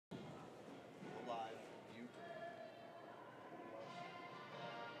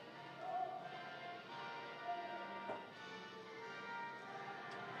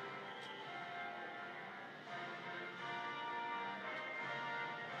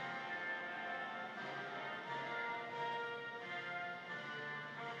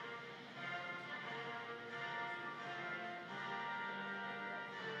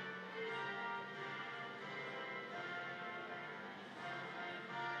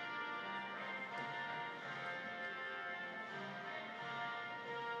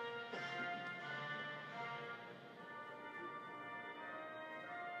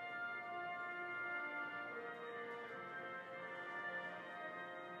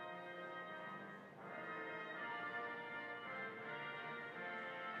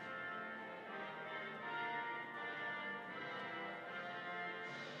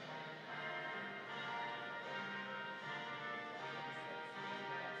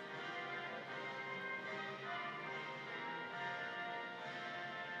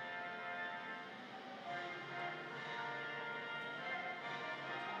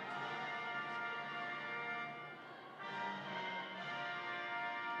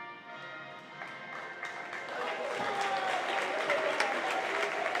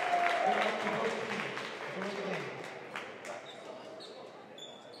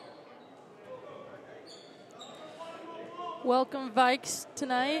Welcome Vikes.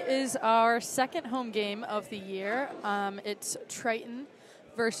 Tonight is our second home game of the year. It's Triton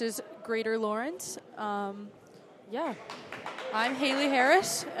versus Greater Lawrence. Yeah. I'm Haley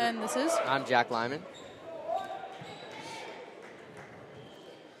Harris, and this is... I'm Jack Lyman.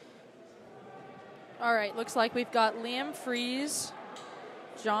 All right, looks like we've got Liam Fries,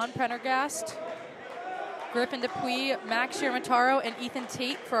 John Prendergast, Griffin Dupuis, Max Shirmataro, and Ethan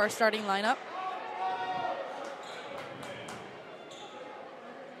Tate for our starting lineup.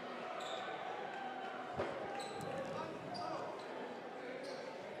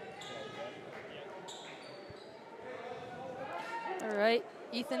 All right,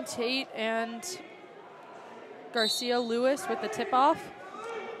 Ethan Tate and Garcia Lewis with the tip-off.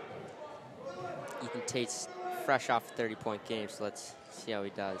 Ethan Tate's fresh off a 30-point game, so let's see how he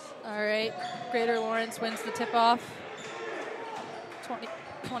does. All right, Greater Lawrence wins the tip-off.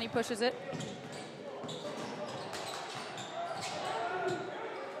 20 pushes it.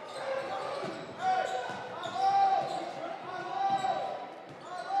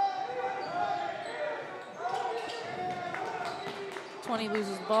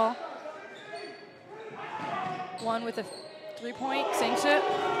 Loses the ball. One with a three-point, sinks it.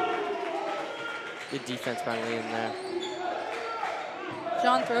 Good defense by Liam there.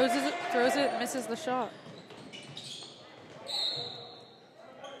 John throws it, misses the shot.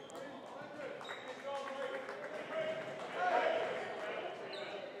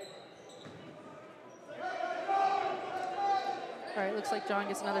 All right, looks like John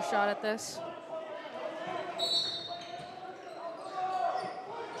gets another shot at this.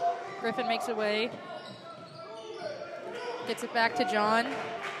 Griffin makes away. Gets it back to John,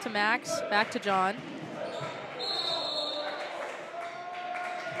 to Max, back to John.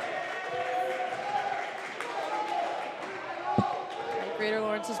 Right, Greater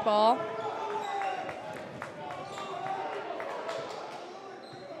Lawrence's ball.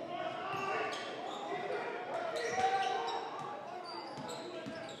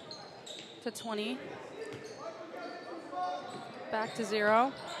 To 20. Back to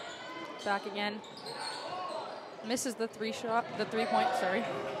 0. Back again. Misses the three-point, sorry.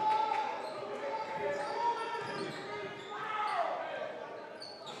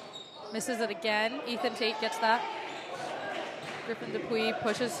 Misses it again. Ethan Tate gets that. Griffin Dupuis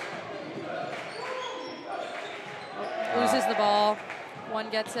pushes. Loses the ball.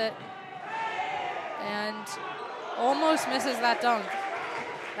 One gets it. And almost misses that dunk.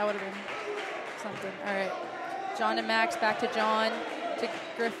 That would have been something. All right. John and Max back to John, to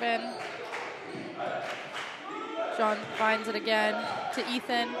Griffin. John finds it again to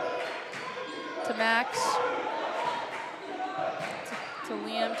Ethan, to Max, to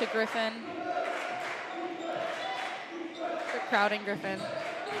Liam, to Griffin. They're crowding Griffin.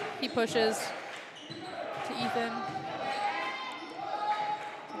 He pushes to Ethan,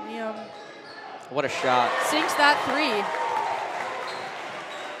 to Liam. What a shot. Sinks that three.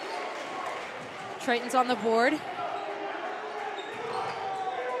 Triton's on the board.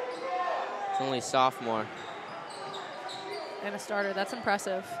 It's only sophomore. And a starter. That's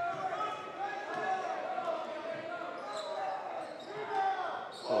impressive.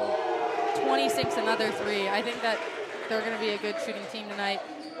 Oh. 20 sinks another three. I think that they're going to be a good shooting team tonight.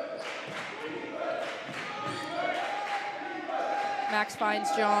 Max finds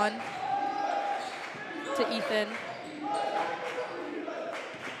John, to Ethan,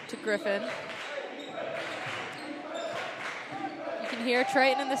 to Griffin. You can hear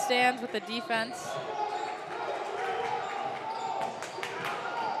Triton in the stands with the defense.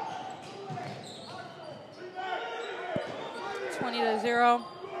 To 0.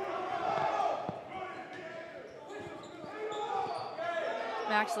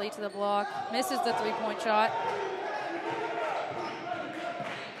 Max late to the block. Misses the three-point shot.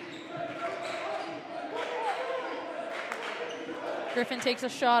 Griffin takes a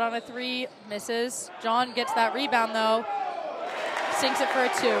shot on a three. Misses. John gets that rebound, though. Sinks it for a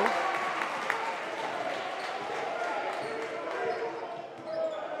 2.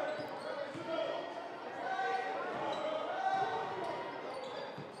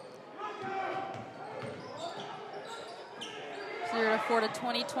 To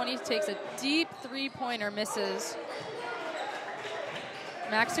 20. 20 takes a deep three-pointer, misses.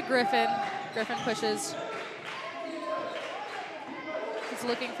 Max to Griffin. Griffin pushes. He's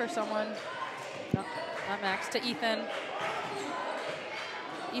looking for someone. No, not Max. To Ethan.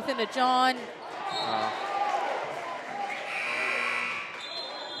 Ethan to John.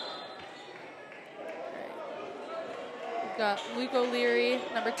 We've got Luke O'Leary,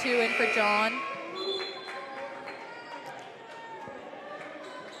 number 2, in for John.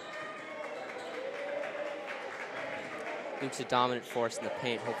 Luke's a dominant force in the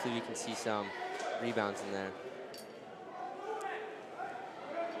paint. Hopefully we can see some rebounds in there.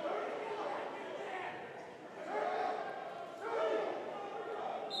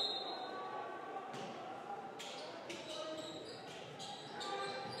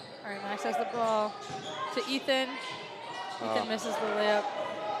 All right, Max has the ball to Ethan. Ethan misses the layup.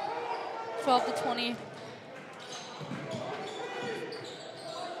 12-20.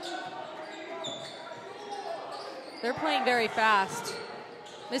 They're playing very fast.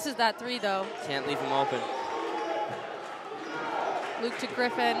 Misses that three, though. Can't leave him open. Luke to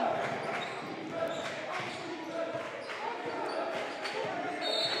Griffin.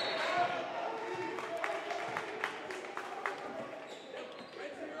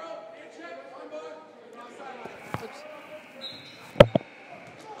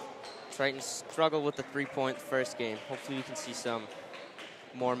 Triton struggled with the three-point first game. Hopefully we can see some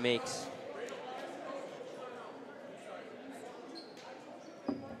more makes.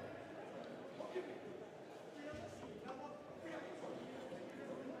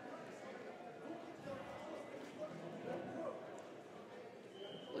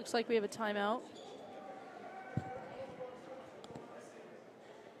 Looks like we have a timeout.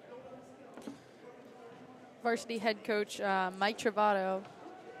 Varsity head coach Mike Travato,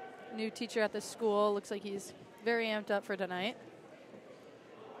 new teacher at the school. Looks like he's very amped up for tonight.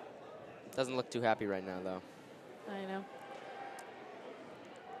 Doesn't look too happy right now, though. I know.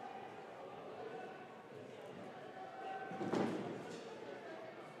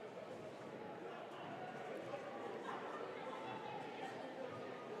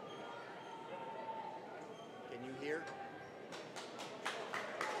 Can you hear?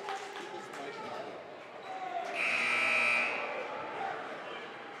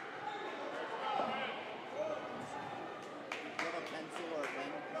 Do you have a pencil or a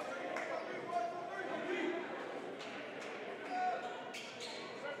pen?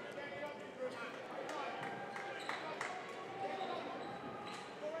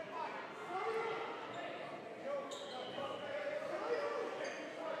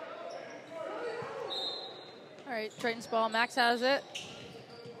 All right, Triton's ball. Max has it.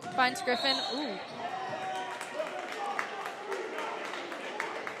 Finds Griffin. Ooh.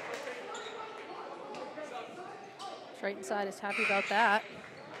 Triton side is happy about that.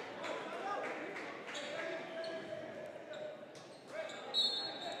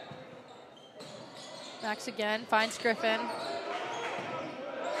 Max again, finds Griffin.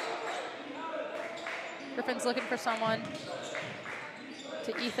 Griffin's looking for someone.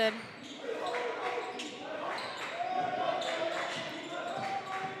 To Ethan.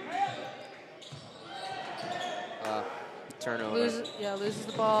 Turnover. Loses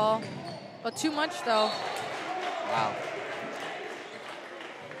the ball. But too much, though. Wow.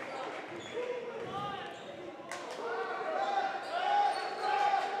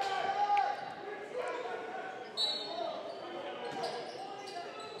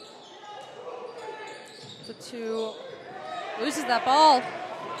 The two. Loses that ball.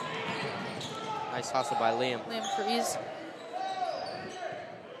 Nice hustle by Liam. Liam Freeze.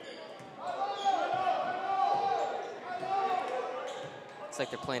 Looks like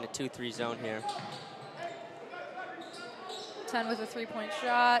they're playing a 2-3 zone here. 10 with a three-point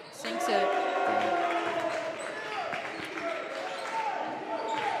shot. Sinks it.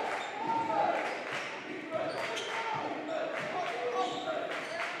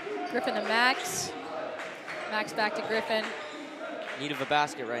 Griffin to Max. Max back to Griffin. Need of a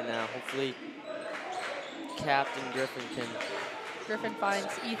basket right now. Hopefully Captain Griffin can. Griffin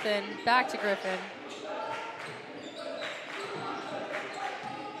finds Ethan. Back to Griffin.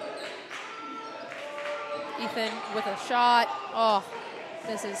 Ethan with a shot. Oh,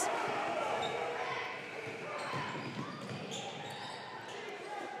 this is.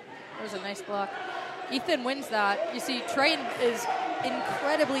 That was a nice block. Ethan wins that. You see, Triton is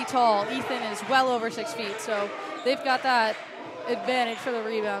incredibly tall. Ethan is well over 6 feet, so they've got that advantage for the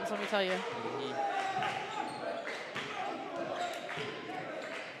rebounds, let me tell you.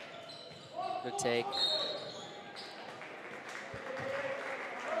 Good take.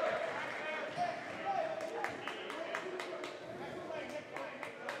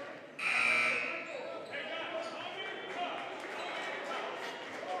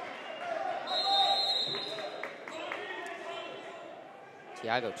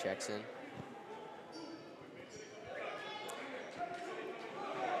 Tiago checks in.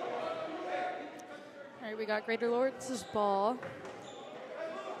 All right, we got Greater Lords' ball.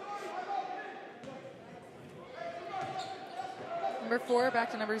 Number 4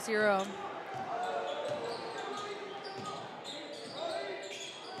 back to number 0.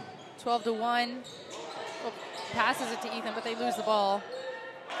 12-1. Oh, passes it to Ethan, but they lose the ball.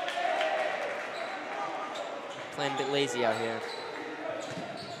 Playing a bit lazy out here.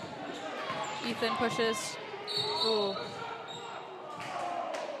 Ethan pushes. Ooh.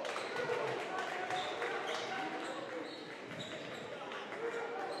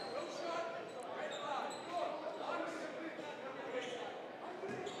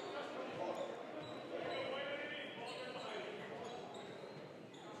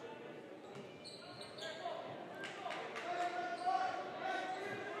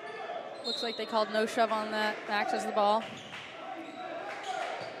 Looks like they called no shove on that. Max has the ball.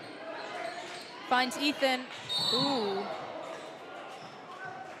 Finds Ethan. Ooh.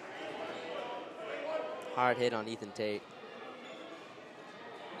 Hard hit on Ethan Tate.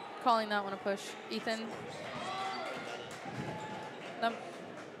 Calling that one a push. Ethan.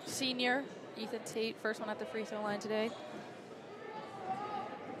 Senior. Ethan Tate, first one at the free throw line today.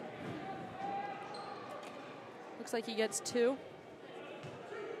 Looks like he gets 2.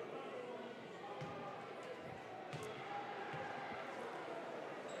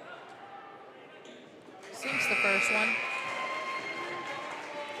 Sinks the first one.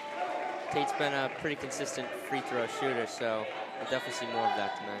 Tate's been a pretty consistent free throw shooter, so we'll definitely see more of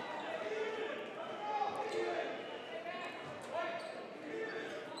that tonight.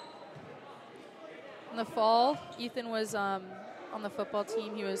 In the fall, Ethan was on the football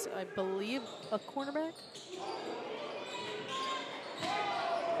team. He was, I believe, a cornerback.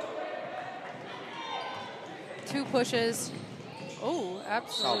 Two pushes. Oh,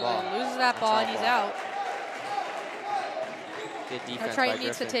 absolutely. Loses that ball and he's out. Good defense Triton by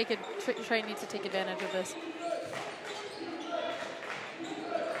needs to Griffin. Triton needs to take advantage of this.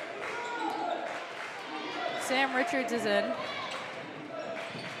 Sam Richards is in.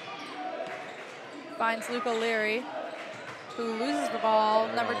 Finds Luke O'Leary, who loses the ball.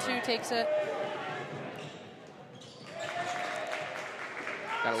 Number 2 takes it.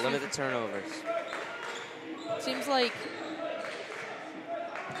 Gotta limit the turnovers. Seems like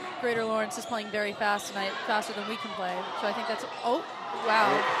Greater Lawrence is playing very fast tonight, faster than we can play. So I think that's, oh, wow.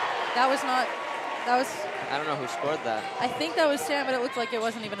 That was not, that was. I don't know who scored that. I think that was Sam, but it looked like it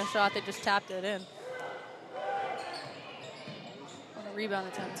wasn't even a shot. They just tapped it in. On a rebound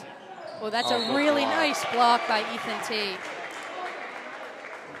attempt. Oh, that's a really nice block by Ethan Tate.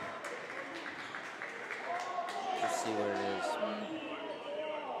 Let's see what it is.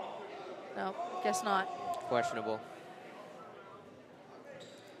 No, guess not. Questionable.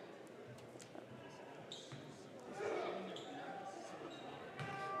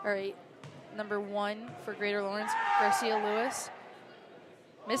 All right, number 1 for Greater Lawrence, Garcia Lewis.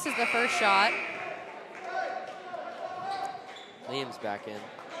 Misses the first shot. Liam's back in.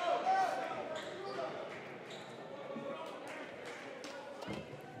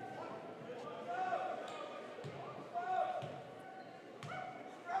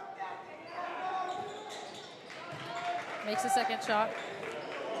 Makes the second shot.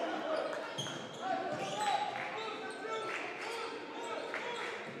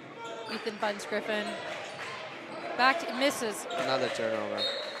 Ethan finds Griffin. Back to, misses. Another turnover.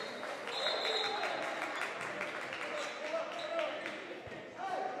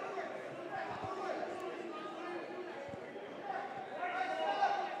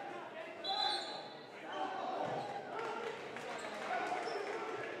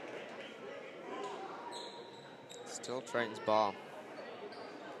 Still Triton's ball.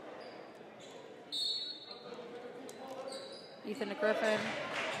 Ethan to Griffin.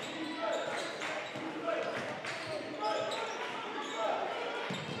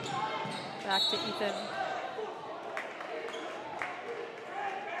 Back to Ethan.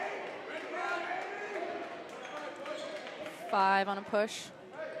 Five on a push.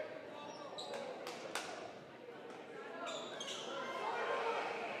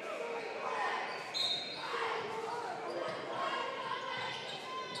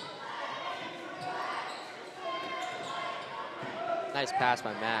 Nice pass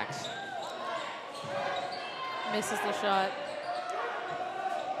by Max. Misses the shot.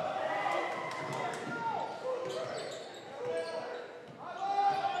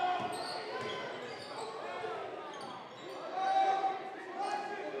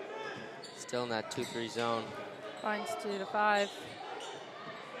 Still in that 2-3 zone. Finds 2 to 5.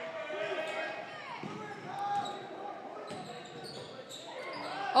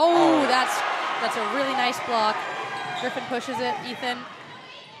 Oh, that's a really nice block. Griffin pushes it. Ethan.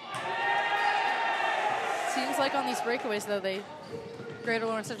 Seems like on these breakaways, though, Greater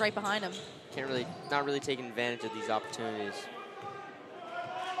Lawrence is right behind him. Not really taking advantage of these opportunities.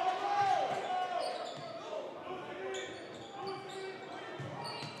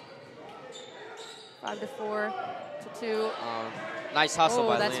 5 to 4 to 2. Nice hustle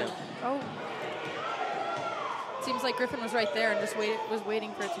by that's Liam. Seems like Griffin was right there and just was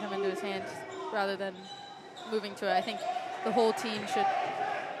waiting for it to come into his hands rather than moving to it. I think the whole team should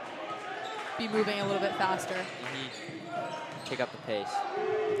be moving a little bit faster. Kick up the pace.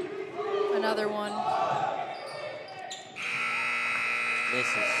 Another one.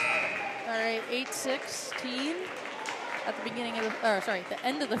 Misses. All right, 8-16 at the beginning of the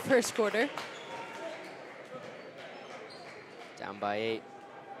end of the first quarter. Down by 8.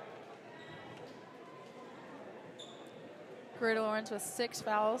 Greater Lawrence with 6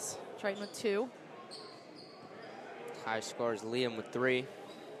 fouls, Triton with 2. High score is Liam with 3.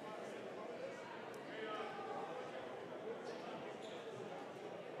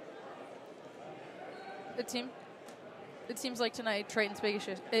 It seems like tonight Triton's biggest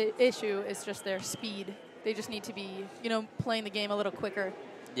issue is just their speed. They just need to be, playing the game a little quicker.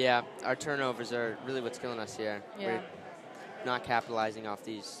 Yeah, our turnovers are really what's killing us here. Yeah. We're not capitalizing off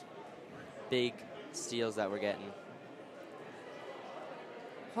these big steals that we're getting.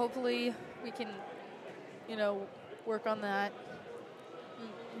 Hopefully we can, work on that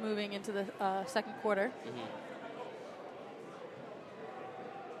moving into the second quarter.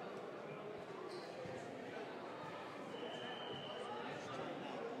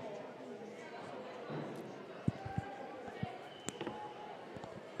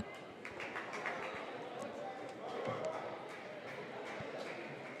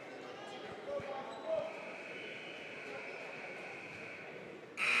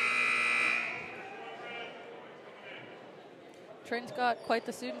 Triton's got quite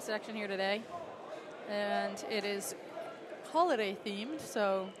the student section here today, and it is holiday themed,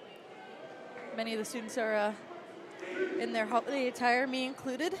 so many of the students are in their holiday attire, me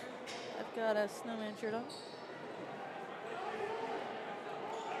included. I've got a snowman shirt on.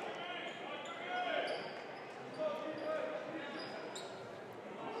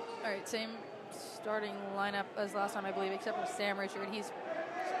 All right, same starting lineup as last time, I believe, except for Sam Richard. He's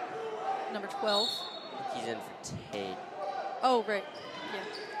number 12. He's in for Tate. Oh, right.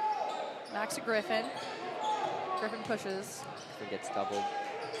 Yeah. Max to Griffin. Griffin pushes. Griffin gets doubled.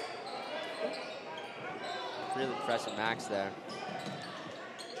 Really pressing Max there.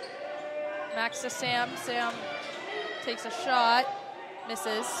 Max to Sam. Sam takes a shot.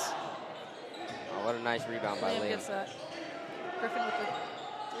 Misses. Oh, what a nice rebound by Liam. Gets that. Griffin with the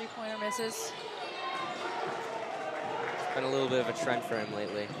three-pointer misses. It's been a little bit of a trend for him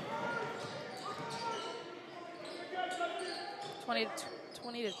lately.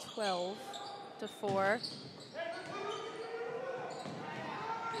 20 to 12 to 4.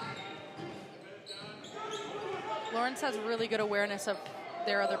 Lawrence has really good awareness of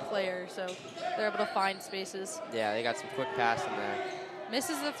their other players, so they're able to find spaces. Yeah, they got some quick passing there.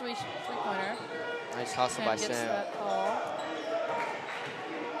 Misses the three-pointer. Nice hustle by Gets Sam. that ball.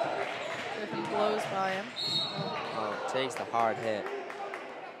 Griffin blows by him. Oh, takes the hard hit.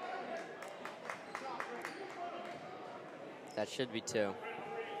 That should be 2.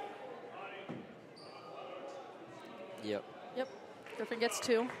 Yep. Yep. Griffin gets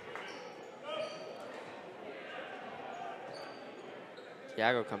 2.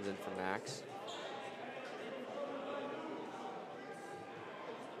 Thiago comes in for Max.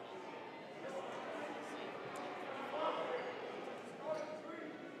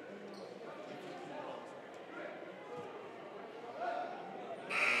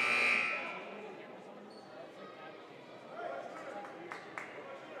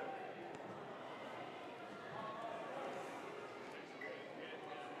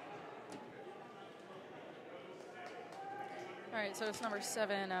 All right, so it's number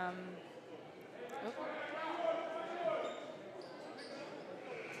 7. All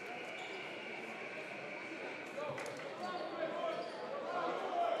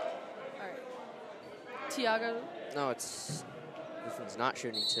right. Thiago. No, it's Griffin's not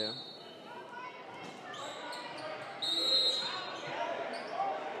shooting 2.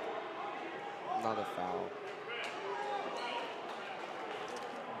 Another foul.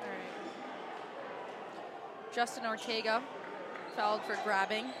 All right. Justin Ortega fouled for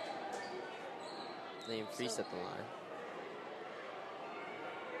grabbing. Liam Freese at the line.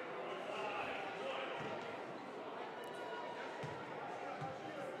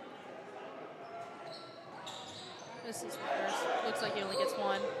 This is first. Looks like he only gets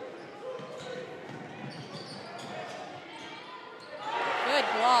 1. Good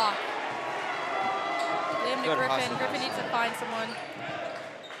block. Liam to Good Griffin. hustle. Griffin needs to find someone.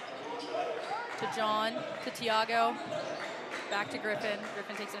 To John. To Thiago. Back to Griffin.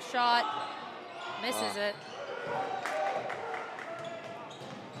 Griffin takes a shot. Misses it.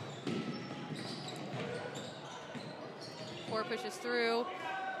 24 pushes through.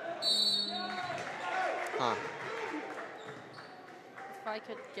 Huh. If I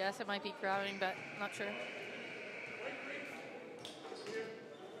could guess, it might be crowding, but not sure.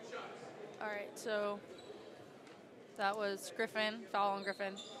 All right, so that was Griffin, foul on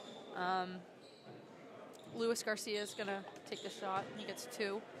Griffin. Luis Garcia is gonna take the shot. He gets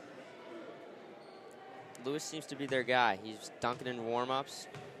 2. Lewis seems to be their guy. He's dunking in warm-ups,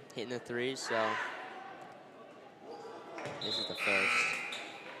 hitting the threes, so this is the first.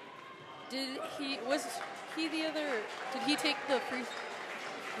 Did he take the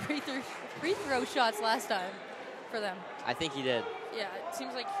free throw shots last time for them? I think he did. Yeah, it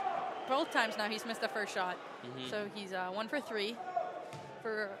seems like both times now he's missed the first shot. Mm-hmm. So he's 1 for 3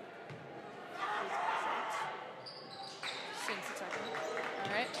 for since the second.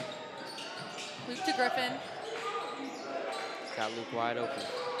 All right. Luke to Griffin. Got Luke wide open.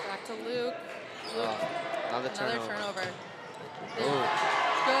 Back to Luke. Another turnover.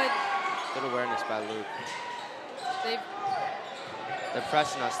 Good. Good awareness by Luke. They're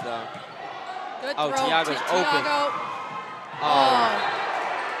pressing us, though. Good throw. Tiago's open. Tiago. Oh.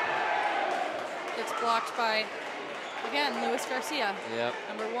 It's blocked by, again, Luis Garcia. Yep.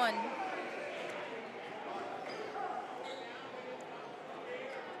 Number 1.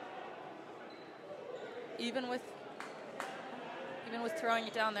 Even with throwing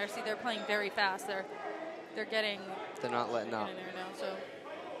it down there, see, they're playing very fast. They're not letting up. There now, so.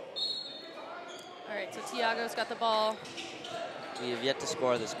 All right, so Tiago's got the ball. We have yet to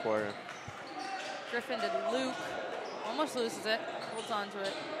score this quarter. Griffin to Luke. Almost loses it. Holds on to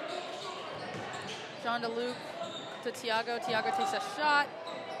it. John to Luke. To Tiago. Tiago takes a shot.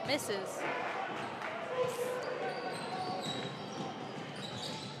 Misses.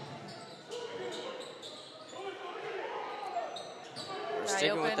 We're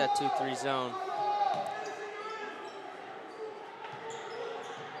sticking with that 2-3 zone.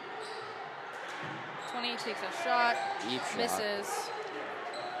 Takes a shot. Deep shot. Misses.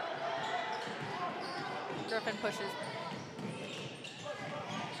 Griffin pushes.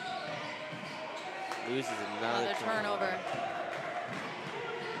 Loses another turnover.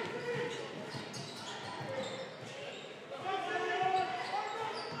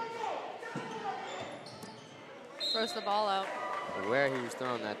 Throws the ball out. Where he was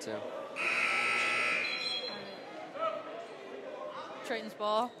throwing that to. Triton's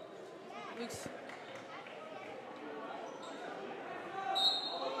ball. Luke's.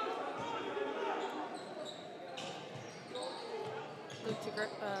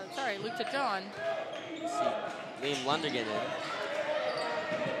 Luke to John. See Liam Lundergan in.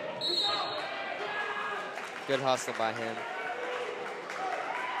 Good hustle by him.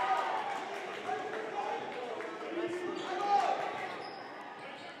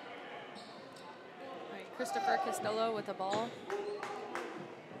 All right, Christopher Costello with the ball.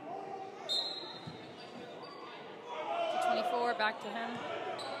 To 24, back to him.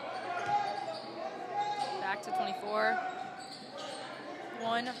 Back to 24.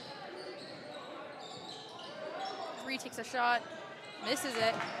 1. 3 takes a shot, misses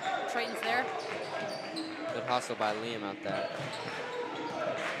it. Triton's there. Good hustle by Liam out there.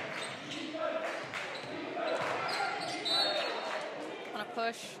 On a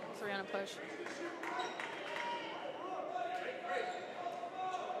push, 3 on a push.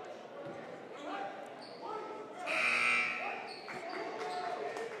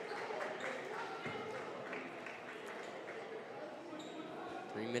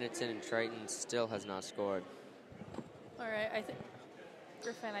 Minutes in and Triton still has not scored. All right, I think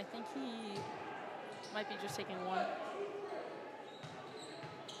Griffin, I think he might be just taking 1.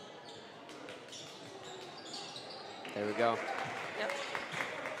 There we go. Yep.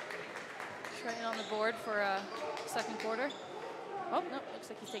 Triton on the board for a second quarter. Oh, no, looks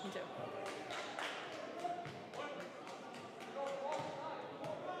like he's taking 2.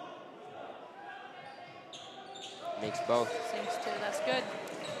 Makes both. Seems to, that's good.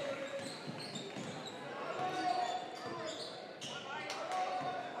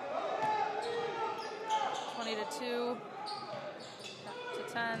 To 2, to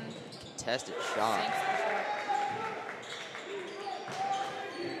 10. Contested shot. Sinks the shot.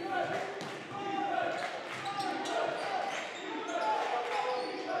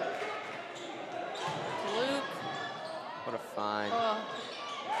 Luke. What a find. Oh,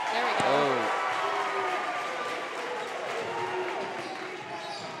 there we go. Oh.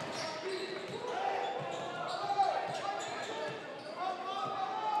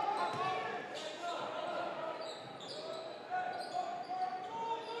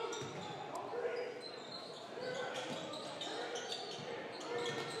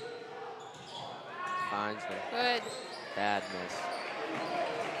 Good. Bad. bad miss.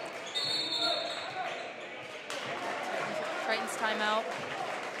 Triton's timeout.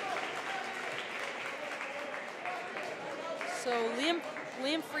 So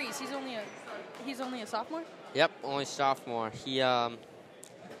Liam Freeze, he's only a sophomore? Yep, only sophomore. He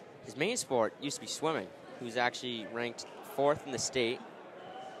his main sport used to be swimming. He was actually ranked 4th in the state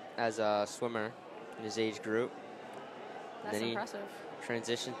as a swimmer in his age group. That's and then impressive. He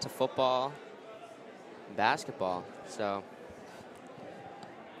transitioned to football and basketball. So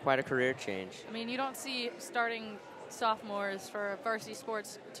quite a career change. I mean, you don't see starting sophomores for varsity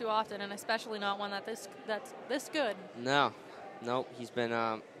sports too often, and especially not one that's this good. No, nope. He's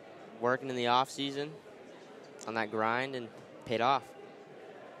been working in the off season on that grind and paid off.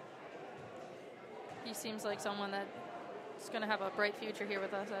 He seems like someone that's going to have a bright future here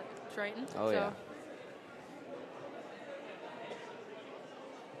with us at Triton. Oh, yeah.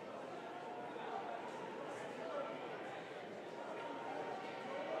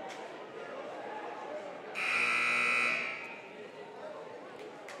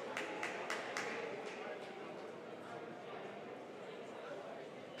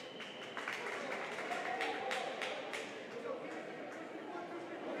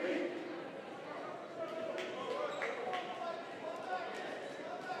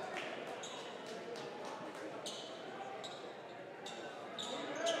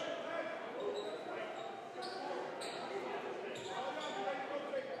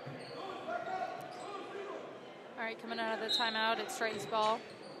 All right, coming out of the timeout, it's Triton's ball.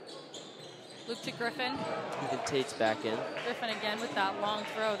 Loop to Griffin. Ethan Tate's back in. Griffin again with that long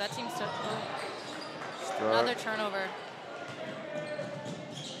throw. That seems to... Another turnover.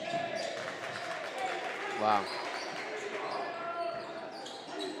 Wow.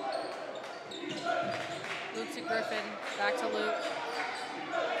 Loop to Griffin. Back to Loop.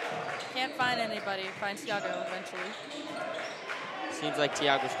 Can't find anybody. Finds Tiago eventually. Seems like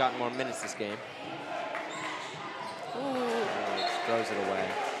Tiago's gotten more minutes this game. Ooh. Just throws it away.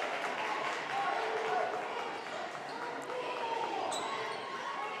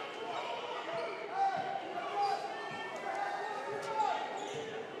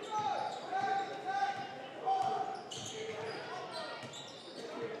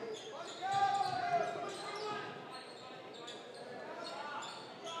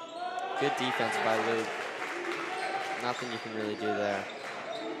 Good defense by Luke. Nothing you can really do there.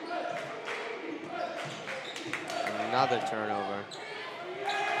 Another turnover.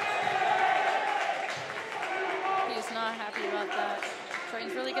 He is not happy about that.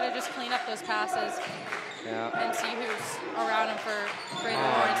 Triton's really going to just clean up those passes and see who's around him for greater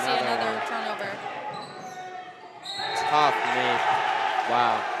more and see another turnover. Tough make.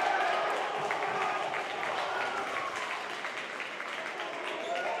 Wow.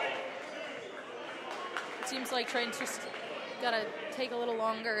 It seems like Triton's just got to take a little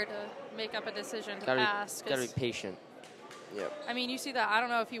longer to make up a decision to pass. Gotta be patient. Yep. I mean, you see that. I don't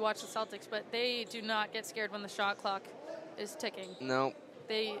know if you watch the Celtics, but they do not get scared when the shot clock is ticking. No.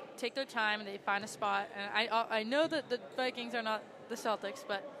 They take their time and they find a spot. And I know that the Vikings are not the Celtics,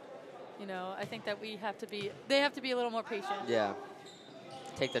 but you know, I think that they have to be a little more patient. Yeah.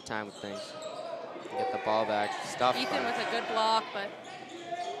 Take their time with things. Get the ball back. Stuff. Ethan with a good block, but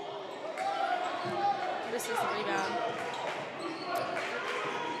this is the rebound.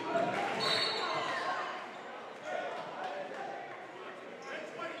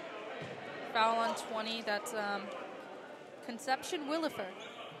 Foul on 20. That's Conception Willifer.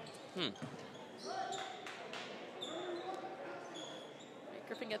 Right,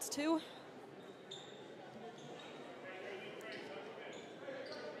 Griffin gets 2.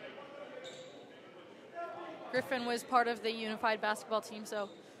 Griffin was part of the unified basketball team, so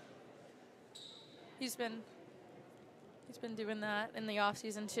he's been doing that in the off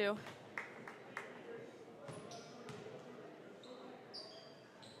season too.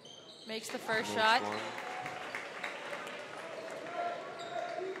 Makes the first shot. One.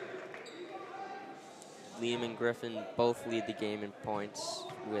 Liam and Griffin both lead the game in points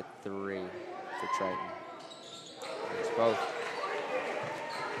with 3 for Triton. It's both.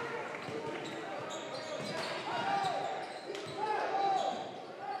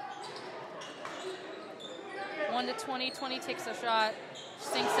 One to 20. 20 takes a shot.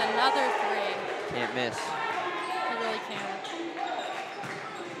 Sinks another 3. Can't miss. He really can't.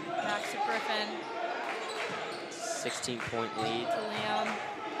 Max to Griffin. 16-point lead. To Liam.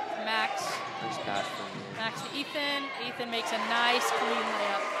 Max. Nice pass from Liam. Max to Ethan. Ethan makes a nice clean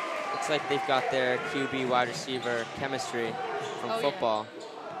layup. Looks like they've got their QB wide receiver chemistry from football. Yeah.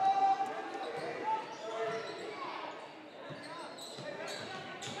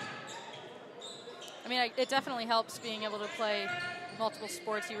 I mean, it definitely helps being able to play multiple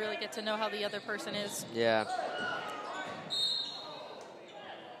sports. You really get to know how the other person is. Yeah.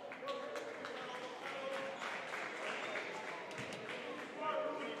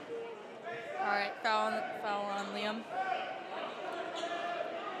 All right, foul on Liam.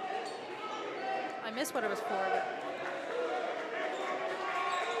 I missed what it was for, but.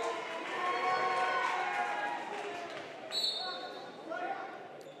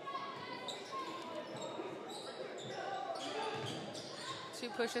 Two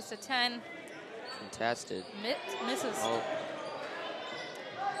pushes to 10. Contested. Misses. Oh.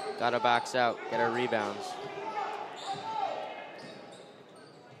 Gotta box out. Get her rebounds.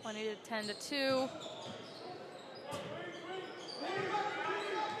 20 to 10 to 2.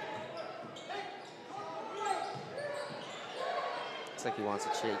 Looks like he wants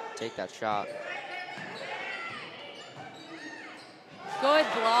to take that shot. Good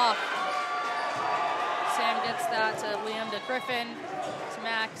block. Sam gets that to Liam, to Griffin, to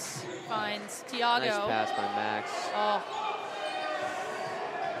Max, finds Tiago. Nice pass by Max. Oh.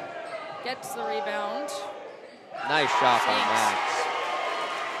 Gets the rebound. Nice shot by Max.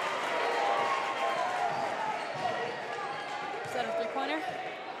 Is that a three-pointer?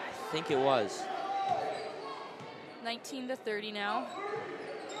 I think it was. 19 to 30 now,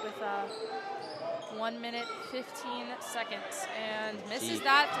 with 1 minute 15 seconds, and misses Deep.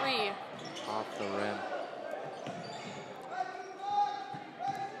 that three. Off the rim.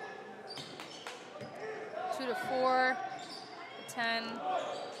 Two to 4, 10,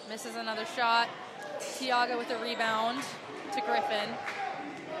 misses another shot. Tiago with a rebound to Griffin.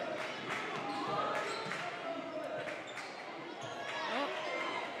 Oh.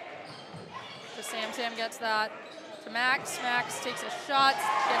 To Sam. Sam gets that to Max. Max takes a shot,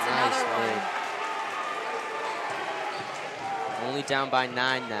 gets another one. Only down by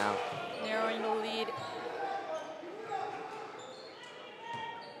 9 now. Narrowing the lead.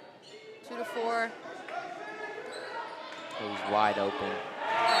 2 to 4. Oh, he's wide open.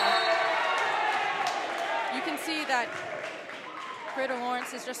 You can see that Triton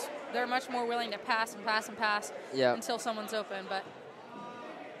Lawrence is just, they're much more willing to pass and pass and pass until someone's open, but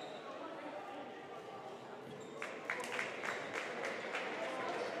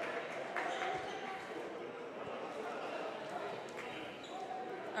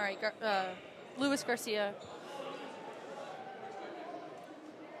all right, Luis Garcia.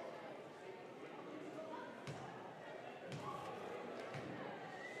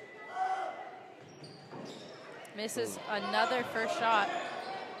 Misses another first shot.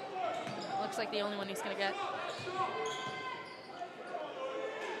 Looks like the only one he's going to get.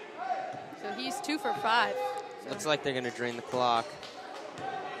 So he's 2 for 5. So Looks like they're going to drain the clock.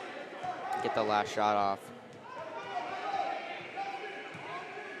 Get the last shot off.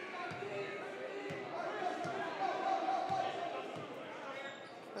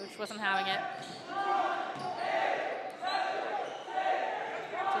 Coach wasn't having it.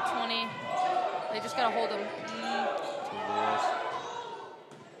 To 20. They just got to hold him.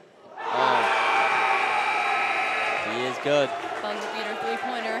 Oh. He is good. Buzzer beater,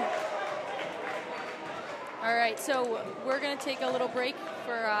 three-pointer. All right, so we're going to take a little break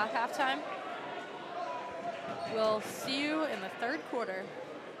for halftime. We'll see you in the third quarter.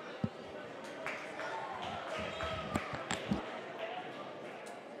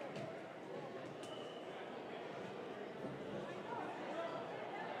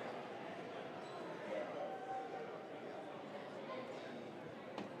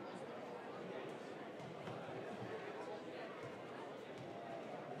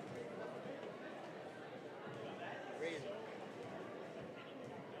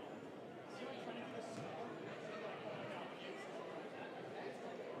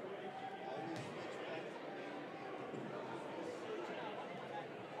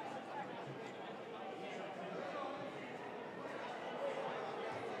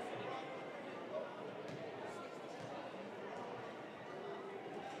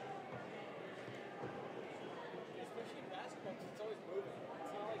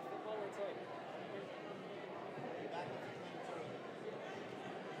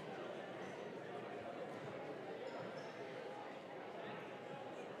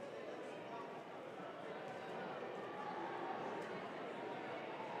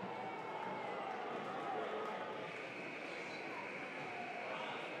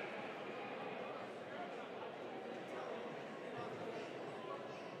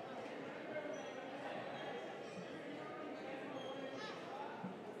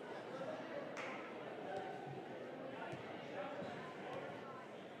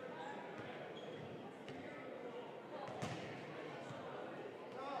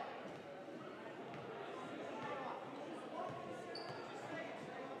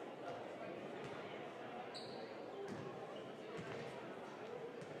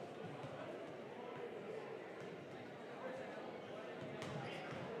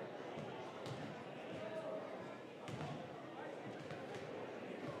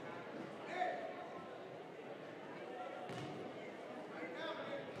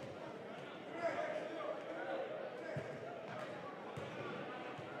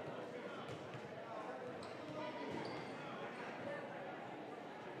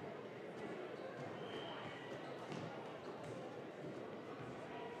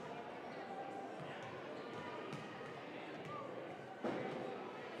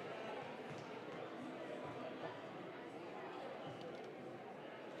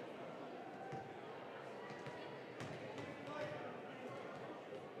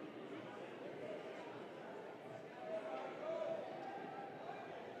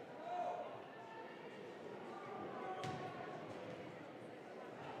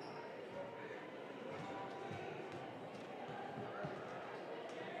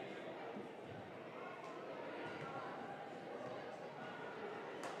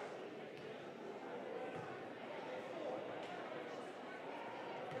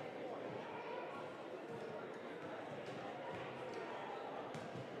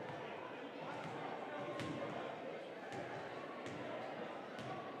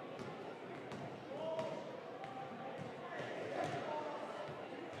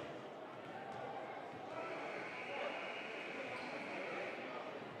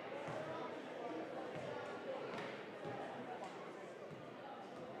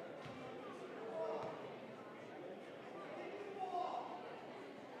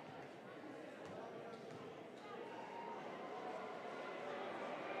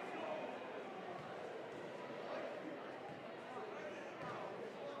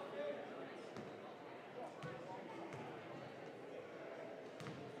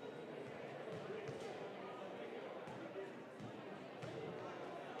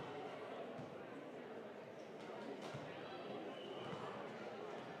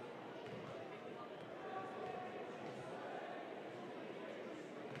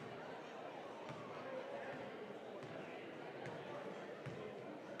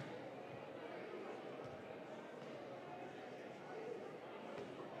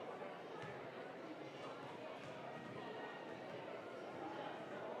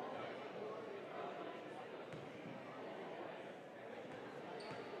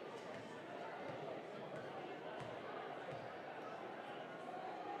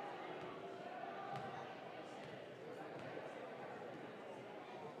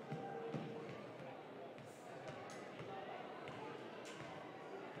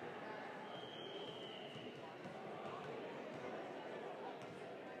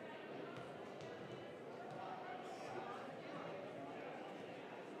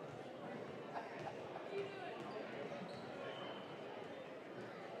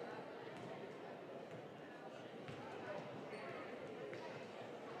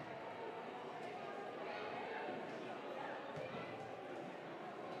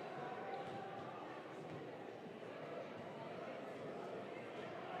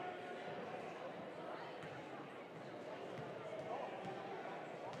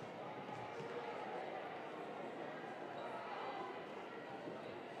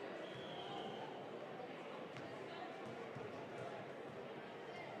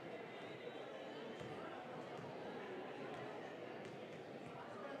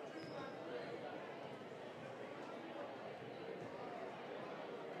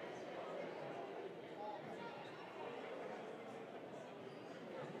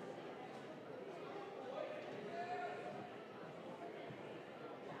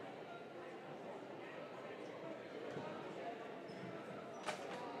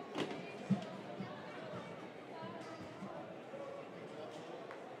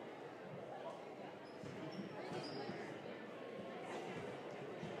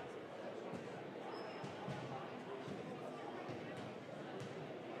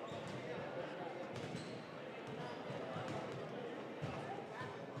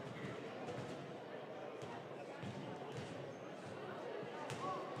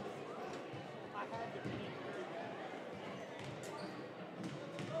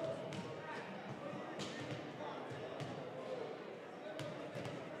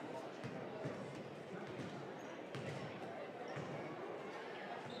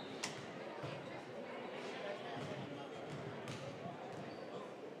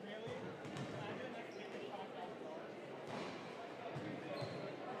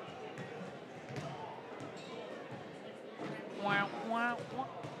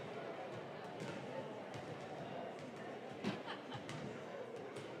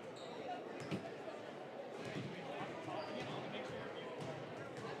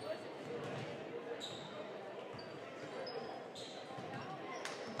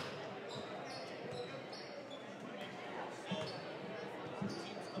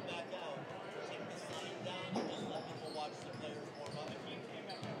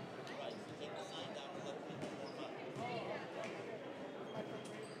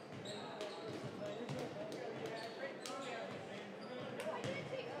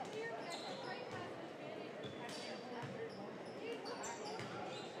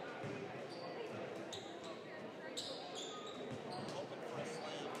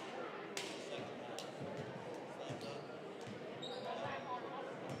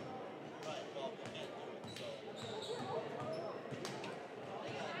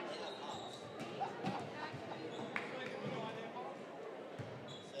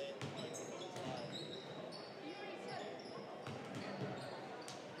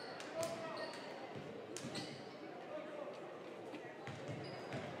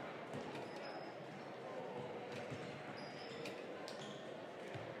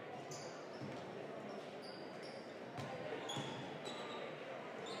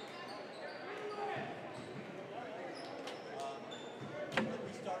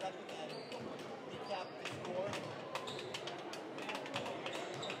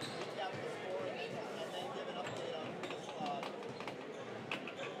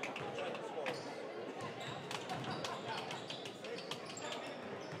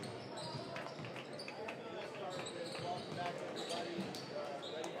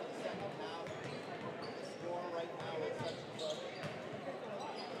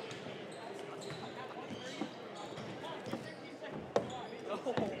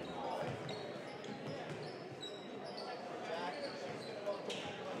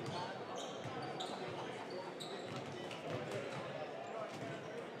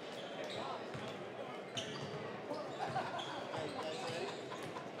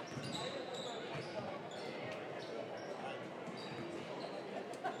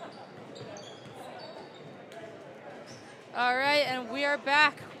 are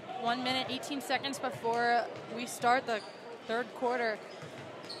back. 1 minute, 18 seconds before we start the third quarter.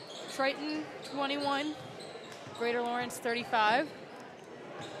 Triton, 21. Greater Lawrence, 35.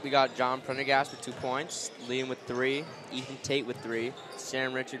 We got John Prendergast with 2 points, Liam with 3, Ethan Tate with 3,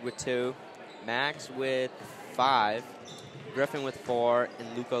 Sam Richard with 2, Max with 5, Griffin with 4,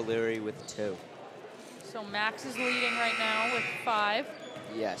 and Luke O'Leary with 2. So Max is leading right now with 5.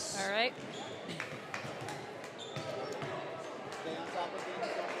 Yes. All right. Stay on top of the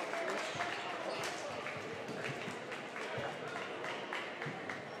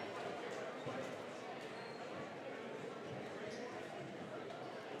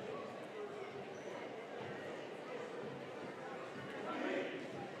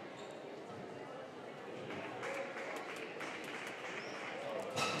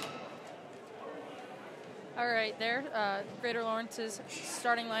All right, there. Greater Lawrence's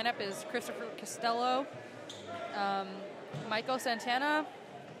starting lineup is Christopher Costello, Michael Santana,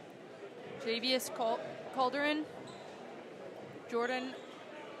 Javius Calderon, Jordan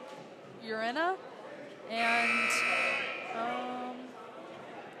Urena, and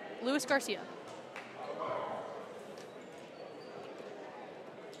Luis Garcia.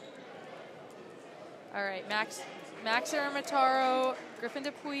 All right, Max Aramataro, Griffin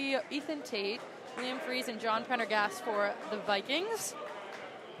Dupuy, Ethan Tate, Liam Fries, and John Prendergast for the Vikings.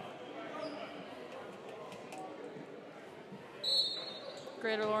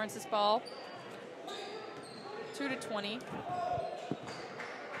 Greater Lawrence's ball. 2-20.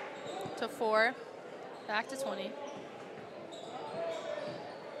 To 4. Back to 20.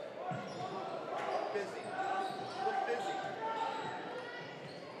 busy. Look busy.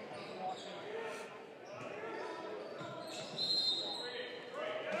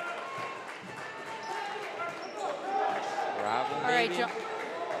 Gravel, All right, maybe?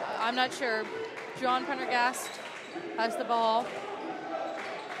 I'm not sure. John Prendergast has the ball.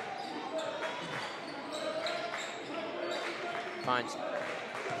 Finds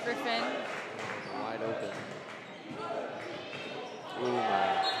Griffin. wide open. Ooh,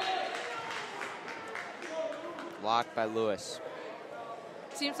 my. Blocked by Lewis.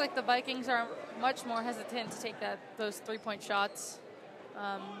 Seems like the Vikings are much more hesitant to take those three-point shots.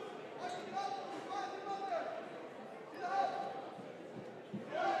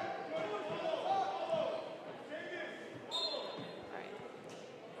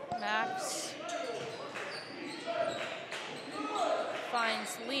 Max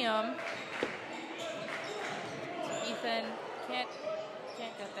finds Liam. Ethan can't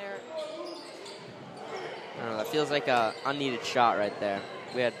get there. I don't know, that feels like a unneeded shot right there.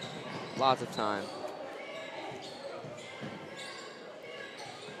 We had lots of time.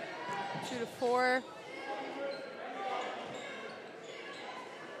 2-4.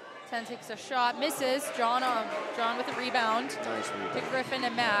 10 takes a shot, misses. John with a rebound. Nice To rebound. Griffin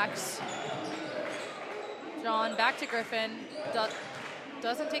and Max. John back to Griffin.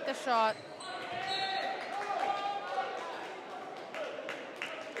 Doesn't take the shot.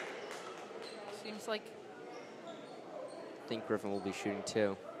 Seems like I think Griffin will be shooting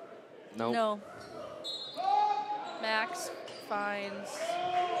too. Nope. no. Max finds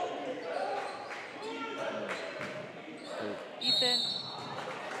Ethan.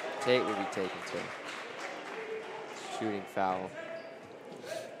 Tate will be taken too. Shooting foul.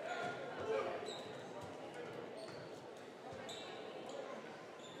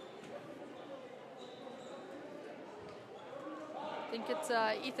 I think it's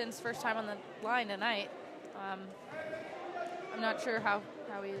Ethan's first time on the line tonight. I'm not sure how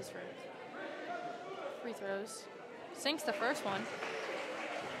he is for free throws. Sinks the first one.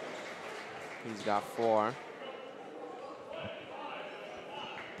 He's got 4.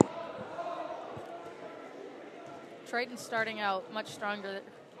 Triton starting out much stronger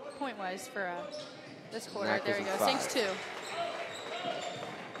point-wise for this quarter. Mac There is you go. in Sinks 5.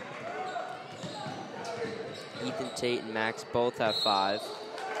 2. Ethan Tate and Max both have 5.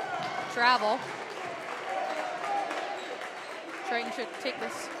 Travel. Triton should take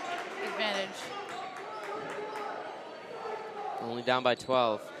this advantage. Only down by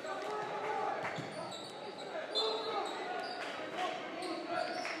 12.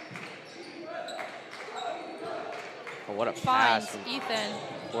 Oh, what a pass Finds from Ethan.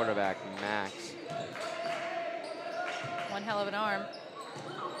 quarterback Max. One hell of an arm.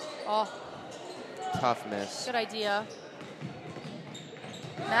 Oh, Tough miss. good idea.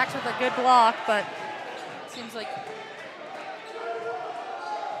 Max with a good block, but seems like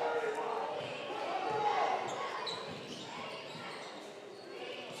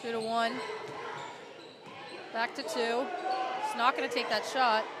two to 1. Back to 2. He's not going to take that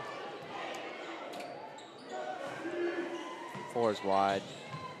shot. 4 is wide.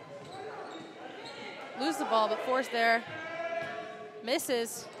 Lose the ball, but 4's there.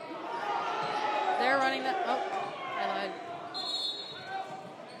 Misses. They're running that. Oh, I lied.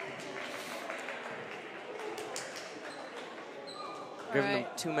 Giving them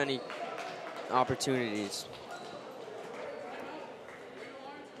too many opportunities.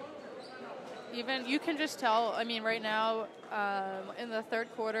 Even you can just tell. I mean, right now in the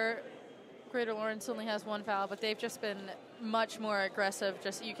third quarter, Greater Lawrence only has 1 foul, but they've just been much more aggressive.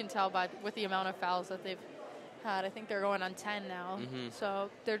 Just you can tell with the amount of fouls that they've had. I think they're going on 10 now,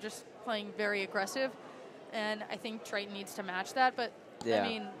 so they're just playing very aggressive, and I think Triton needs to match that. But Yeah. I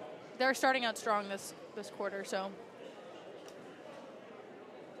mean, they're starting out strong this quarter, so.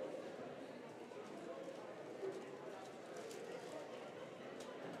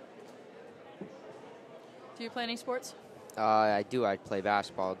 Do you play any sports? I do. I play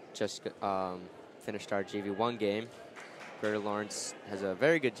basketball. Just finished our JV1 game. Greater Lawrence has a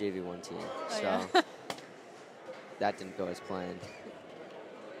very good JV1 team, so yeah. that didn't go as planned.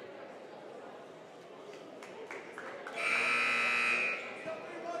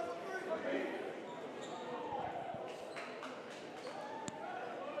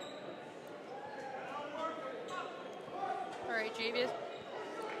 All right,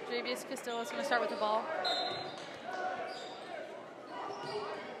 Javius Castillo is going to start with the ball.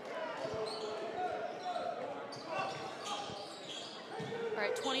 All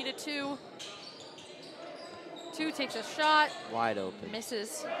right, 20-2. 2 takes a shot. Wide open.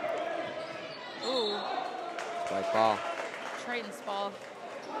 Misses. Ooh. White ball. Triton's ball.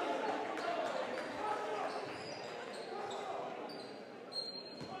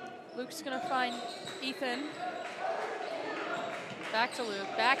 Luke's going to find Ethan. Back to Luke.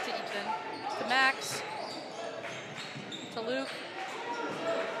 Back to Ethan. To Max. To Luke.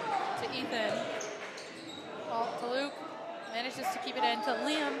 To Ethan. Ball to Luke. Manages to keep it in to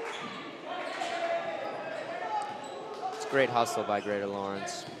Liam. It's a great hustle by Greater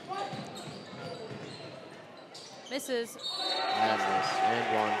Lawrence. Misses. And miss.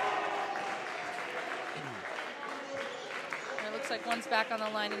 And 1. And it looks like 1's back on the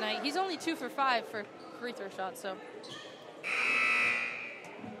line tonight. He's only 2 for 5 for free throw shots, so.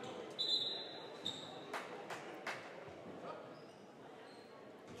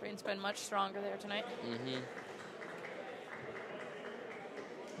 Triton's been much stronger there tonight.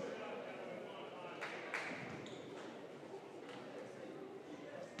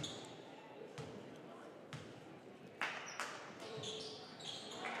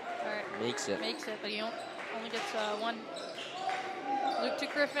 Makes it. Makes it, but he only gets 1. Luke to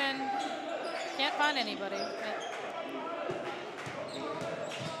Griffin. Can't find anybody.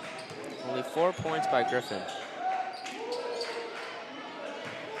 Only 4 points by Griffin.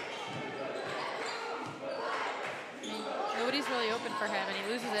 I mean, nobody's really open for him, and he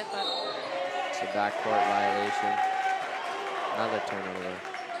loses it, but. It's a backcourt violation. Another turnover.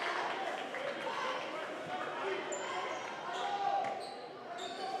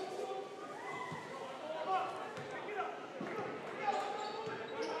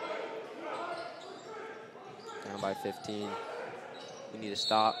 By 15. We need to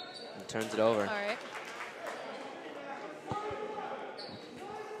stop. And turns it over. All right.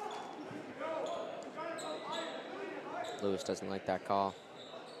 Lewis doesn't like that call.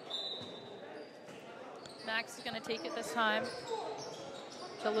 Max is going to take it this time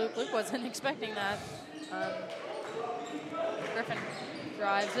to Luke. Luke wasn't expecting that. Griffin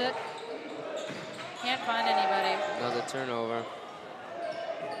drives it. Can't find anybody. Another turnover.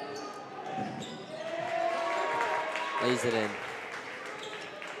 Lays it in.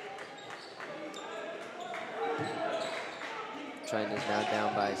 Triton is now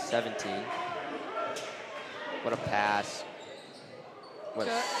down by 17. What a pass. What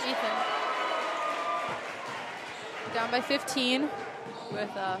To Ethan. Down by 15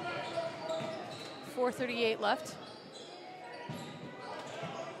 with 4:38 left.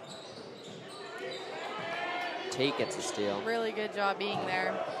 Tate gets a steal. Really good job being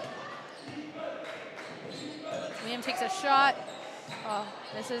there. Liam takes a shot. Oh,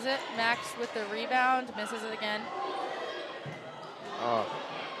 misses it. Max with the rebound. Misses it again. Oh.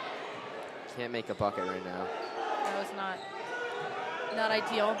 Can't make a bucket right now. That was not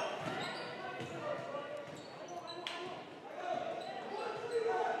ideal.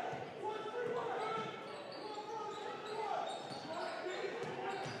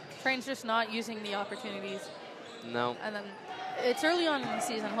 Triton's just not using the opportunities. No. And then it's early on in the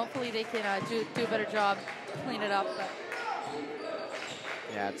season. Hopefully they can do a better job, clean it up. But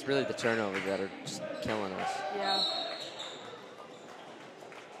Yeah, it's really the turnovers that are just killing us. yeah.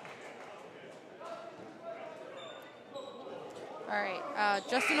 All right,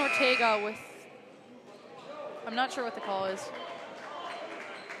 Justin Ortega with, I'm not sure what the call is,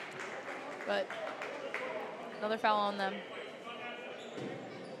 but another foul on them.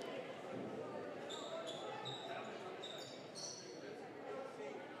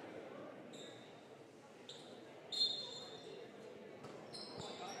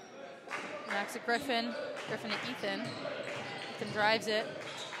 Max to Griffin. Griffin to Ethan. Ethan drives it.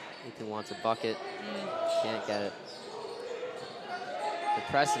 Ethan wants a bucket. Can't get it. They're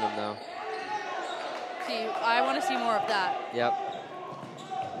pressing him, though. See, I want to see more of that. Yep.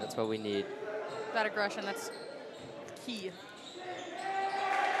 That's what we need. That aggression, that's key.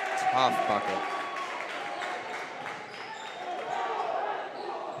 Tough bucket.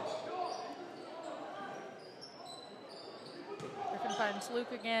 Griffin finds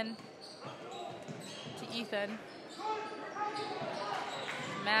Luke again. To Ethan.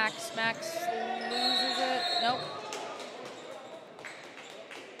 Max loses it. Nope.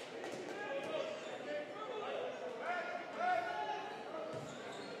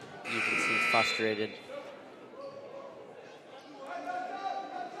 Ethan seems frustrated.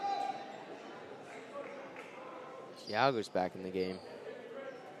 Thiago's back in the game.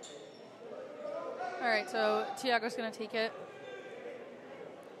 All right, so Thiago's going to take it.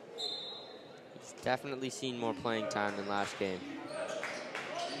 He's definitely seen more playing time than last game.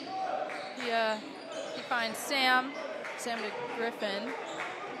 He finds Sam. Sam to Griffin.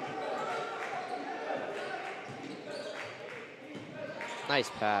 Nice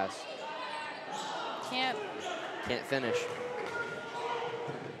pass. Can't finish.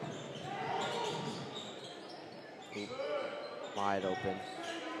 Ooh, wide open.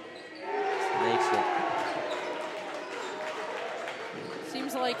 Makes it.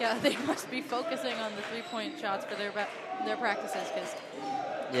 Seems like they must be focusing on the three-point shots for their practices, because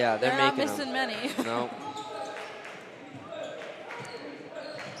yeah, they're not making missing them. many. No.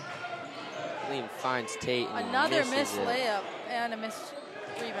 Liam finds Tate. And Another missed it. layup and a missed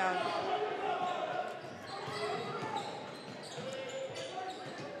rebound.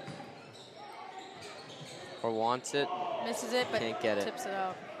 Or wants it. Misses it, but can't get it. Tips it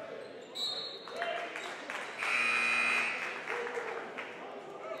out.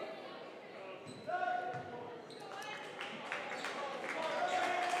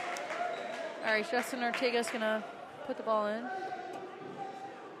 All right, Justin Ortega's gonna put the ball in.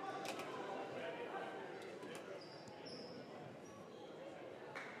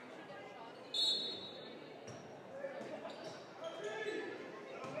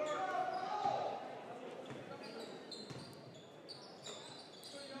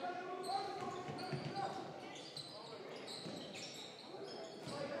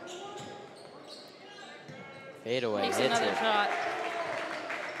 Fade away. Makes Hits another it. shot.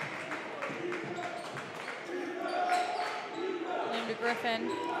 Liam to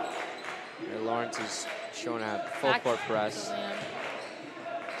Griffin. And Lawrence is showing a full Back court to press. Liam.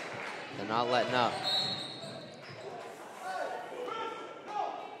 They're not letting up.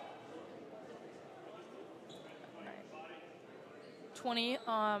 Right. 20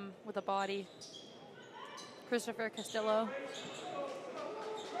 with a body. Christopher Castillo.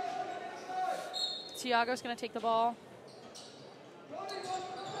 Thiago's going to take the ball.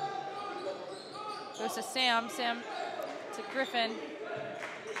 Goes to Sam. Sam to Griffin.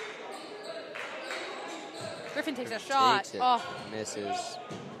 Griffin takes a shot. Takes it. Oh, Misses.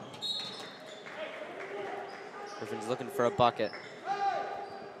 Griffin's looking for a bucket.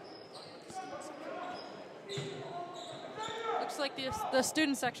 looks like the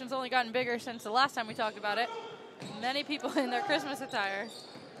student section's only gotten bigger since the last time we talked about it. Many people in their Christmas attire.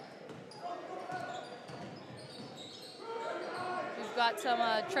 We've got some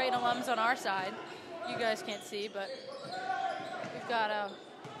Triton alums on our side. You guys can't see, but we've got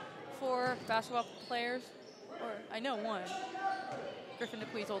 4 basketball players, or I know one. Griffin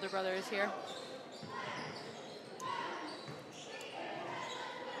DePuy's older brother is here.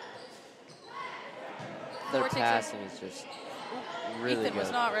 Their Four takes passing is just really Ethan good.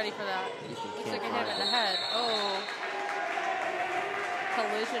 was not ready for that. Ethan Looks can't like it hit him in find the it. head. Oh.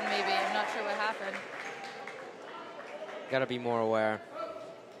 Collision maybe. I'm not sure what happened. Got to be more aware.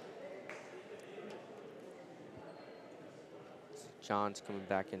 John's coming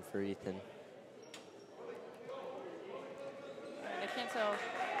back in for Ethan. All right, I can't tell.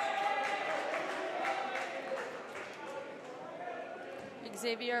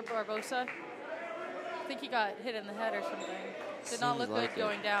 Xavier Barbosa. I think he got hit in the head or something. Did not Seems look like good it.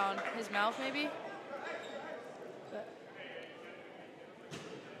 going down. His mouth maybe? But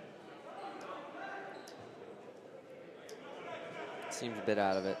Seems a bit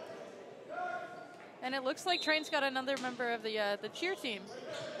out of it. And it looks like Triton's got another member of the cheer team.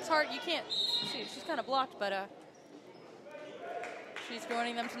 It's hard, you can't see, she's kind of blocked, but she's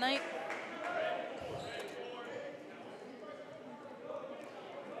joining them tonight.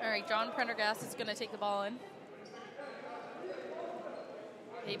 All right, John Prendergast is going to take the ball in.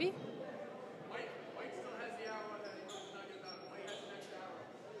 Maybe?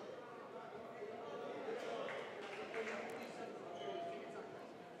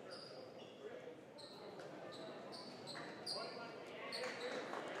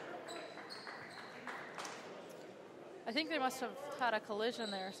 I think they must have had a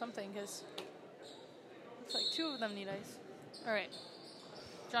collision there or something, because looks like two of them need ice. All right.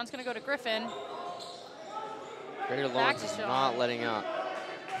 John's going to go to Griffin. Greater Lawrence is not letting up.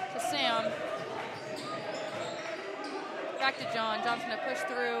 To Sam. Back to John. John's going to push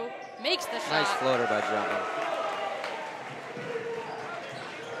through. Makes the shot. Nice floater by John.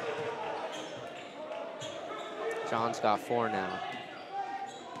 John's got 4 now.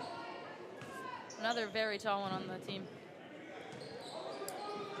 Another very tall one on the team.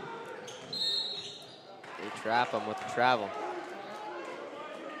 They trap him with the travel.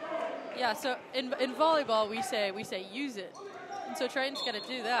 Yeah, so in volleyball we say use it. And so Triton's got to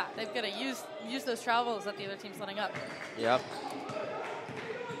do that. They've got to use those travels that the other team's letting up. Yep. All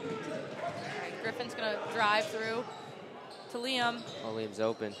right, Griffin's going to drive through to Liam. Oh, Liam's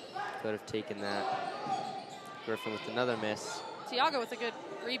open. Could have taken that. Griffin with another miss. Tiago with a good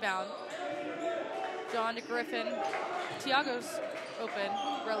rebound. John to Griffin. Tiago's open,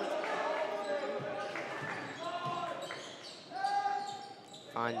 relatively.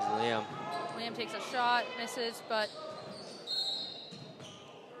 Finds Liam. Liam takes a shot, misses, but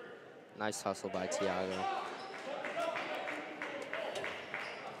Nice hustle by Tiago.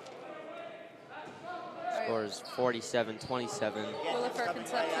 Scores 47-27. Williford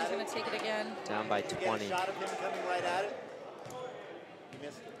Conception's going to take it again. Down by 20. Shot of him coming right at it. He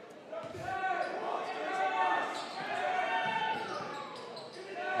missed it.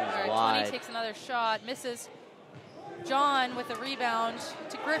 All right, Wide. 20 takes another shot, misses. John with a rebound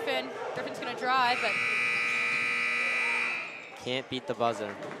to Griffin. Griffin's going to drive, but Can't beat the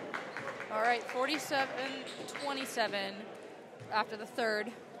buzzer. all right, 47-27 after the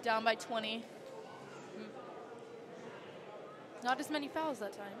third, down by 20. Not as many fouls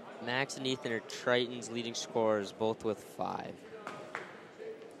that time. Max and Ethan are Triton's leading scorers, both with 5.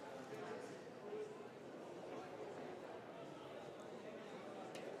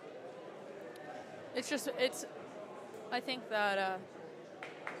 I think that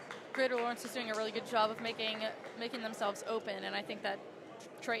Greater Lawrence is doing a really good job of making themselves open, and I think that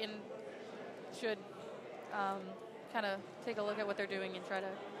Triton should kind of take a look at what they're doing and try to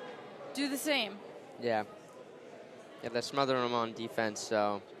do the same. Yeah. Yeah, they're smothering them on defense,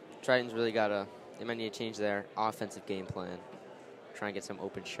 so Triton's really got to, they might need to change their offensive game plan. Try and get some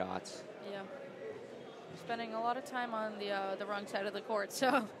open shots. Yeah. Spending a lot of time on the wrong side of the court,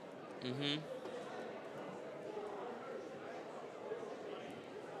 so. Mm-hmm.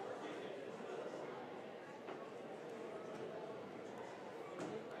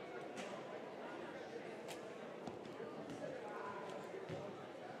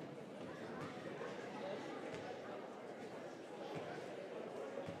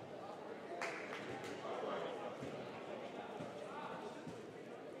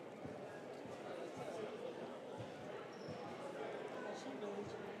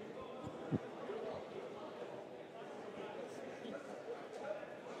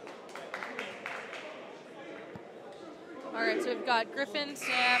 All right, so we've got Griffin,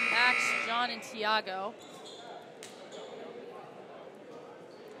 Sam, Max, John, and Tiago.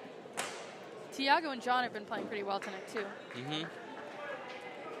 Tiago and John have been playing pretty well tonight, too. Mm-hmm.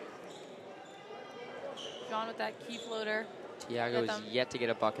 John with that key floater. Tiago is yet to get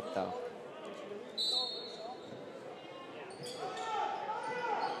a bucket, though.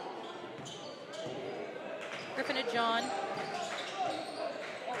 Griffin to John.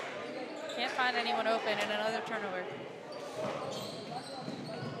 Can't find anyone open, and another turnover.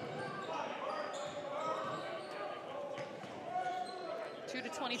 Two to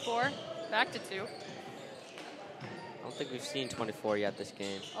 24. Back to 2. I don't think we've seen 24 yet this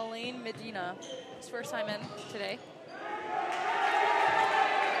game. Elaine Medina, his first time in today.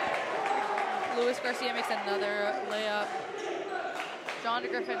 Luis Garcia makes another layup. John to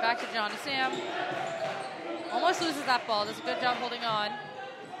Griffin, back to John to Sam. Almost loses that ball. Does a good job holding on.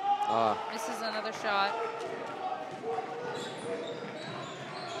 Misses another shot.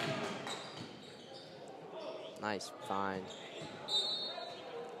 Nice find.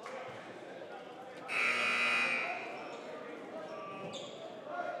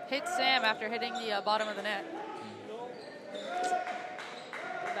 hit Sam after hitting the bottom of the net.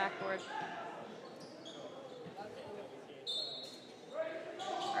 Backboard.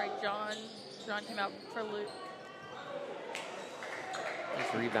 All right, John. John came out for Luke.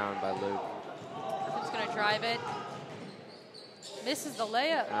 Nice rebound by Luke. Griffin's going to drive it. Misses the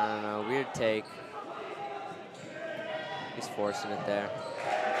layup. I don't know. Weird take. He's forcing it there.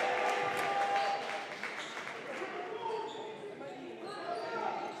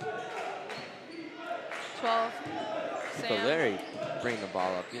 But Larry bring the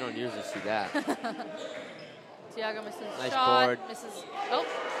ball up. You don't usually see that. Tiago misses nice shot. board. Misses. Oh.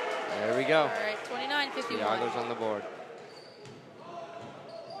 There we go. All right, 29-51. Tiago's on the board.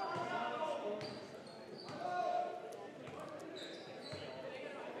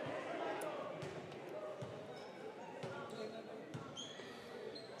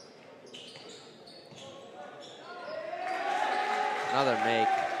 Another make.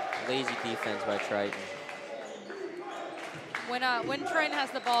 Lazy defense by Triton. When Triton has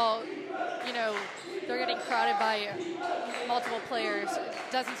the ball, you know, they're getting crowded by multiple players. It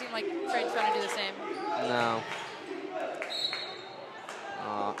doesn't seem like Triton's trying to do the same. No.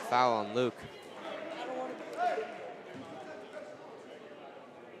 Foul on Luke.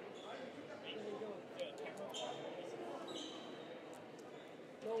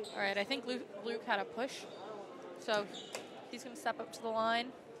 All right, I think Luke had a push, so he's going to step up to the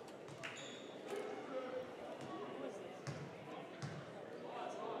line.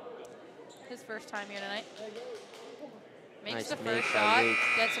 His first time here tonight. Makes Nice the first make by shot, Luke.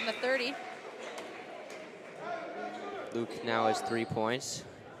 gets him to 30. Luke now has 3 points.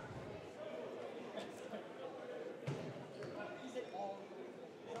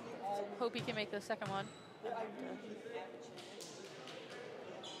 Hope he can make the second one.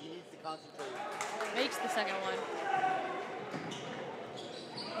 He needs to concentrate. Makes the second one.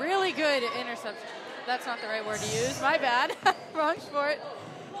 Really good interception. That's not the right word to use. My bad. Wrong sport.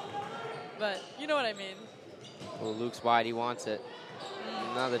 But you know what I mean. Well, Luke's wide. He wants it.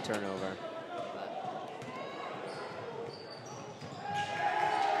 Another turnover.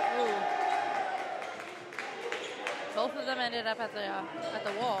 Ooh. Both of them ended up at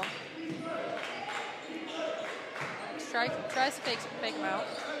the wall. Tries to fake him out.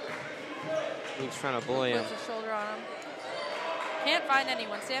 Luke's trying to bully him. Puts his shoulder on him. Can't find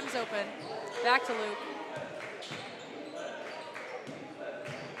anyone. Sam's open. Back to Luke.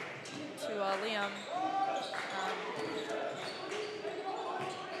 To Liam.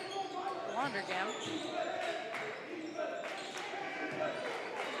 Wandergam.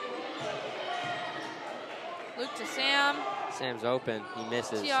 Luke to Sam. Sam's open. He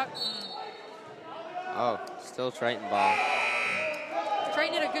misses. Tiago. Oh, still Triton ball.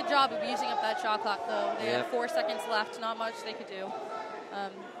 Triton did a good job of using up that shot clock, though. They Yep. had 4 seconds left. Not much they could do. I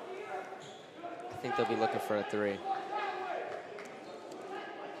think they'll be looking for a 3.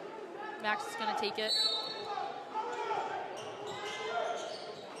 Max is going to take it.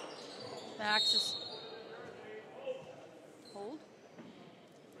 Max is hold.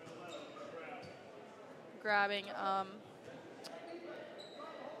 Grabbing. I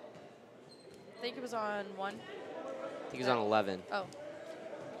think it was on 1. I think he's on 11. Oh.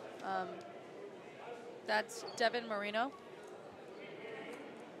 That's Devin Marino.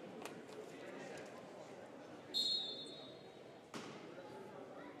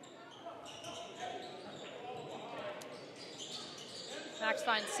 Max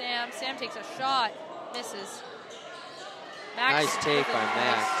finds Sam. Sam takes a shot. Misses. Max Nice take by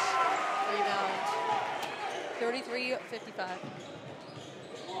Max. Rebound. 33-55.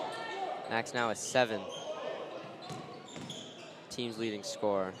 Max now has 7. Team's leading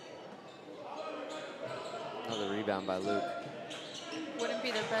scorer. Another rebound by Luke. Wouldn't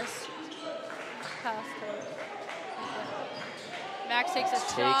be the best pass to Max takes a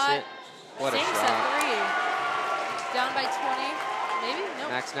shot. Takes it. What a Sinks shot. a 3. Down by 20. Maybe? No.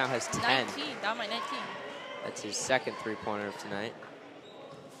 Max now has 10. 19. Down by 19. That's his second 3-pointer of tonight.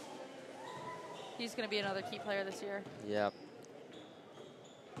 He's going to be another key player this year. Yep.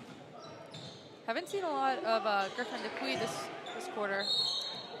 Haven't seen a lot of Griffin Dupuis this quarter.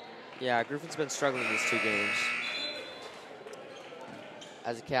 Yeah, Griffin's been struggling these 2 games.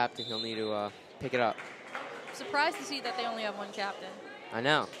 As a captain, he'll need to pick it up. Surprised to see that they only have 1 captain. I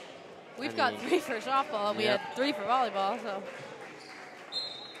know. We've got 3 for softball, and we had 3 for volleyball, so.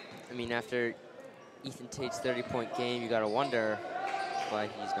 I mean, after Ethan Tate's 30-point game, you got to wonder why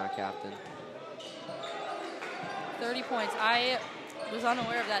he's not captain. 30 points. I was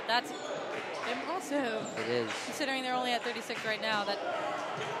unaware of that. That's impressive. It is. Considering they're only at 36 right now. That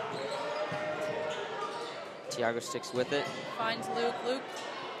Tiago sticks with it. finds Luke. Luke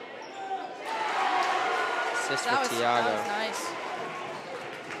assist That for was Tiago. nice.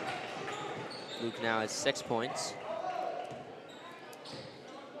 Luke now has 6 points.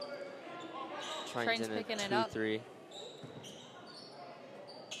 Triton's in picking a it up. 2-3.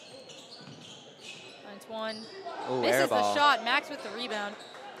 Finds one. Oh, Misses air the ball. shot. Max with the rebound.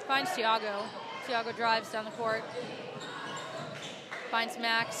 Finds Tiago. Tiago drives down the court. Finds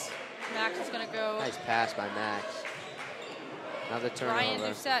Max. Max is going to go. Nice pass by Max. Another turnover. Ryan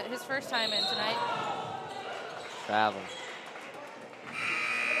Doucette, his first time in tonight. Travel.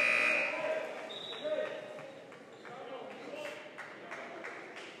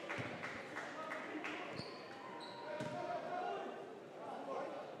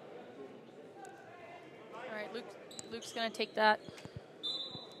 All right, Luke's going to take that.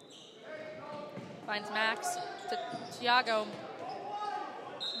 Finds Max to Tiago.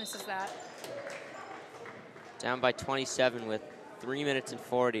 Misses that. Down by 27 with 3 minutes and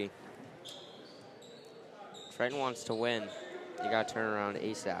 40. Triton wants to win. You got to turn around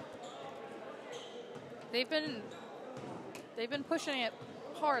ASAP. They've been pushing it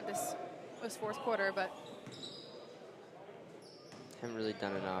hard this fourth quarter, but Haven't really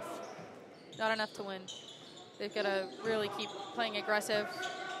done enough. not enough to win. They've got to really keep playing aggressive.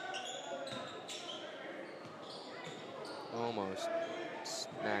 Almost.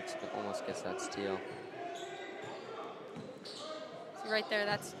 Max almost gets that steal. See right there,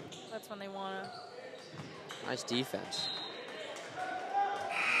 that's when they want to. Nice defense.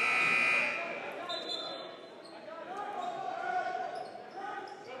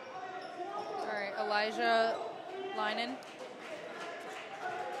 All right, Elijah Linen.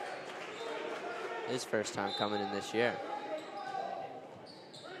 His first time coming in this year.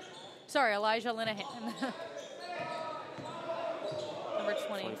 Sorry, Elijah Linehan. Number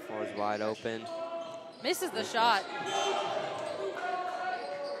 20. 24 is wide open. Misses the shot.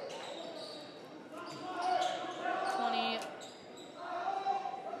 20.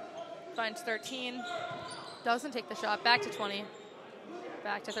 Finds 13. Doesn't take the shot. Back to 20.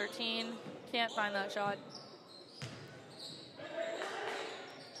 Back to 13. Can't find that shot.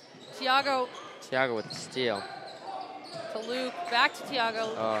 Tiago Tiago with the steal. to Luke. Back to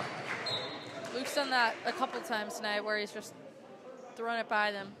Tiago. Oh, Luke's done that a couple times tonight where he's just thrown it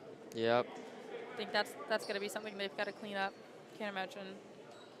by them. yep. I think that's going to be something they've got to clean up. Can't imagine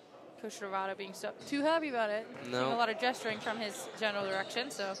Coach Dorado being so too happy about it. No. Seeing a lot of gesturing from his general direction.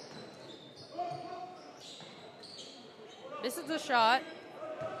 So this is the shot.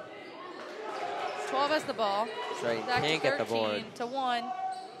 12 has the ball. Triton Back can't to get the 13 board. to 1.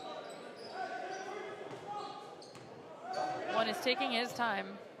 One is taking his time.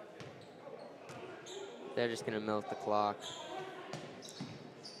 They're just going to milk the clock.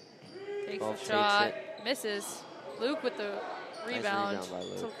 Takes Ball the takes shot. it. Misses. Luke with the rebound, Nice rebound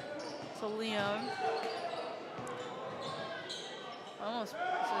by Luke. to Liam. Almost.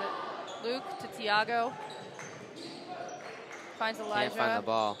 Luke to Tiago. Finds Elijah. Can't find the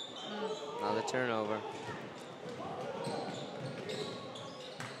ball. Another turnover.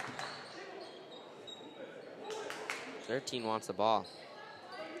 "13 wants the ball.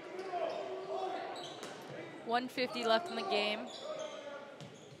 1:50 left in the game.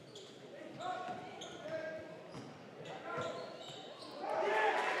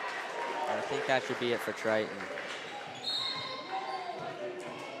 I think that should be it for Triton.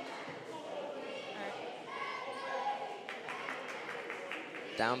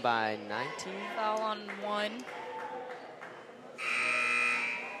 Down by 19. Foul on 1.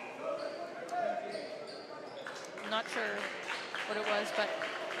 I'm not sure what it was, but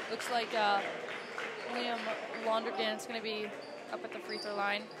looks like Liam Launderdale's going to be up at the free throw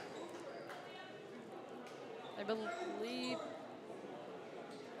line. I believe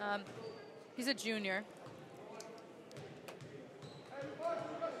he's a junior.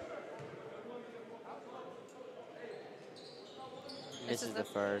 Misses the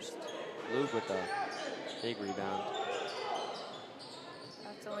first. Luke with the big rebound.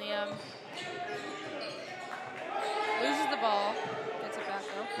 Back to Liam. Loses the ball. Gets it back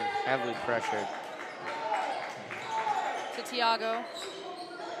though. Heavily pressured. To Tiago.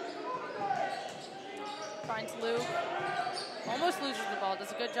 Finds Luke. Almost loses the ball.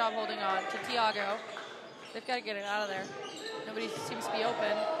 Does a good job holding on to Tiago. They've got to get it out of there. Nobody seems to be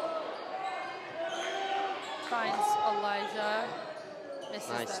open. Finds Elijah. Misses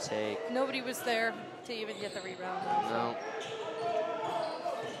Nice that. take. Nobody was there to even get the rebound. No. So.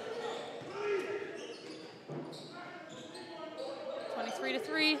 23 to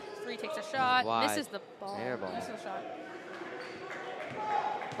 3. 3 takes a shot. Wide. Misses the ball. Air ball. Misses the shot.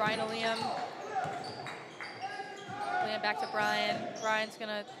 Brian to Liam. Liam back to Brian. Brian's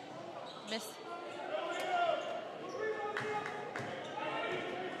gonna miss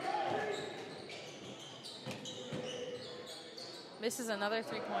Misses another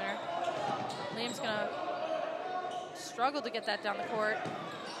three-pointer. Liam's going to struggle to get that down the court.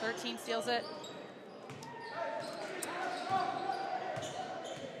 13 steals it.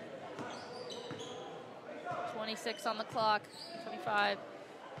 .26 on the clock. 25.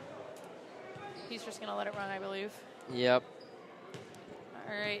 He's just going to let it run, I believe. Yep.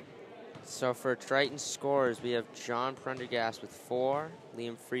 All right. So for Triton scores, we have John Prendergast with 4,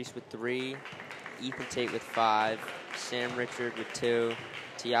 Liam Freese with 3, Ethan Tate with 5, Sam Richard with 2,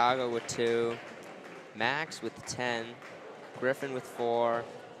 Tiago with 2, Max with 10, Griffin with 4,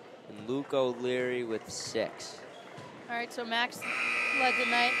 and Luke O'Leary with 6. All right, so Max led the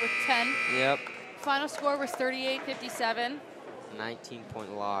night with 10. Yep. Final score was 38-57.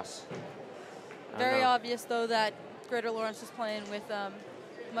 19-point loss. Very obvious, though, that Greater Lawrence was playing with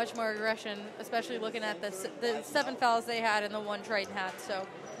much more aggression, especially looking at the 7 fouls they had and the 1 Triton had. So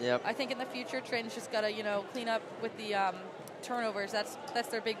yep. I think in the future, Triton's just got to, clean up with the turnovers. That's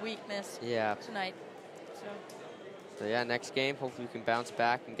their big weakness tonight. So yeah, next game, hopefully we can bounce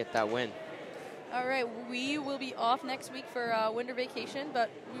back and get that win. All right, we will be off next week for winter vacation, but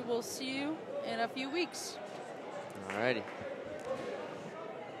we will see you in a few weeks. All righty.